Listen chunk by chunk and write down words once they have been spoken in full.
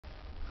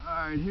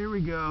Alright, here we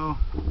go.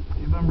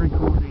 See if I'm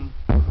recording.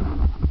 Took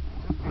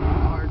the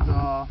canards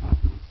off.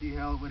 See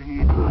how it would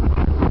handle.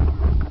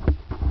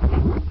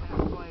 Test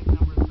flight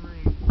number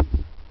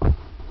 3.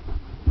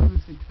 2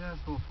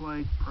 successful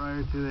flights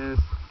prior to this.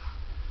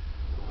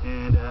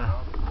 And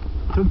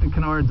took the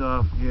canards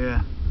off.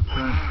 Yeah.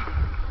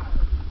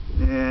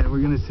 And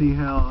we're gonna see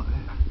how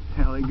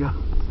it goes.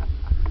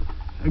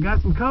 I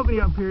got some company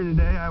up here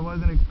today I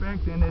wasn't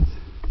expecting. It's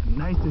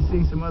nice to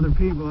see some other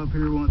people up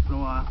here once in a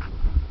while.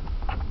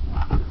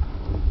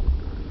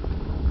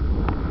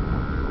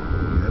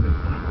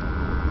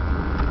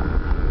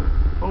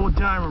 Old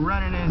timer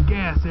running his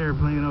gas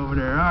airplane over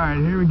there. Alright,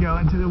 here we go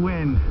into the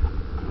wind.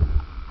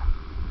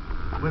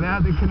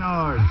 Without the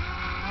canards.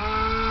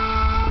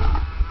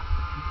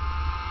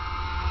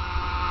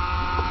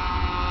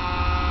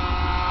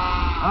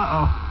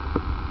 Uh-oh.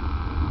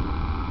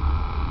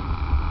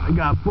 I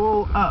got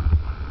full up.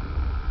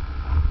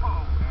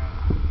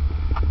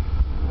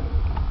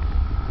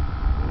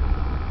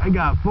 I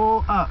got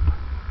full up.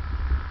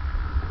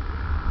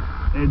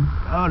 And,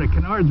 oh, the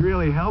canards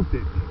really helped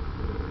it.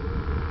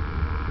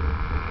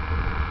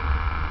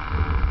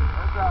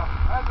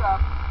 Heads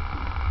up.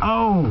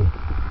 Oh.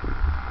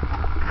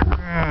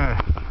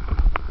 Crash.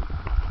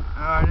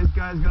 Alright, this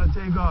guy's gonna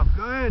take off.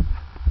 Go ahead.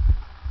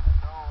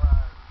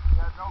 He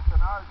had no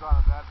canards on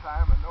it that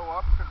time and no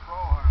up control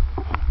on it.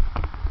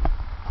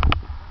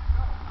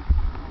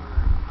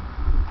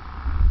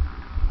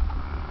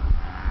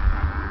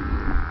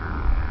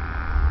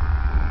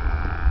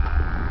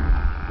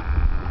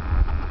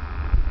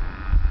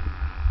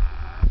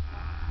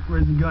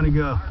 Where's he gonna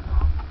go?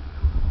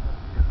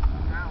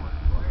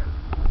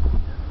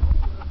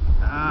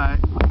 Alright.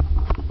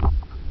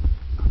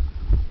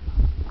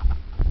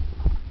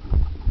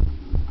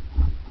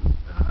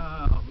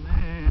 Oh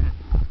man.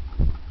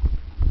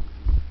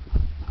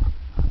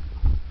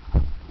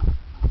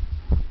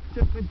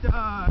 Took a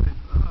dive.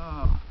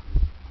 Oh.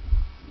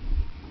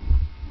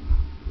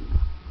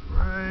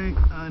 Right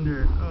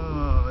under.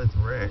 Oh, it's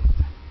wrecked.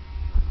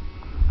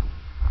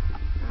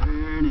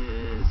 There it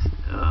is.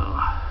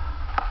 Oh.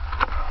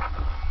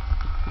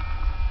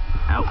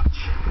 Ouch.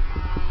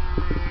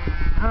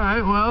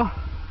 Alright, well,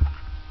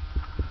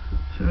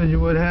 shows you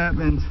what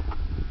happens.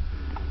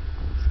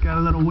 It's got a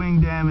little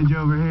wing damage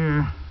over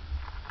here.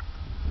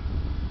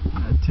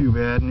 Not too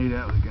bad, knew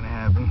that was going to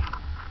happen.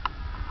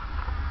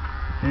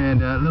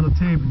 And a little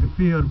tape at the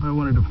field if I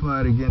wanted to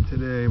fly it again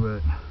today,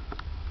 but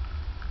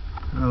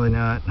probably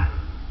not.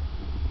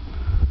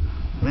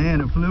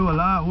 Man, it flew a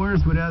lot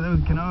worse without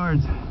those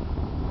canards.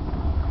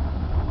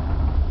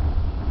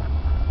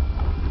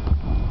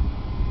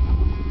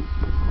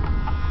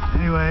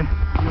 Anyway,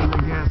 here's the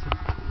gas.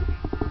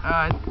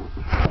 Alright.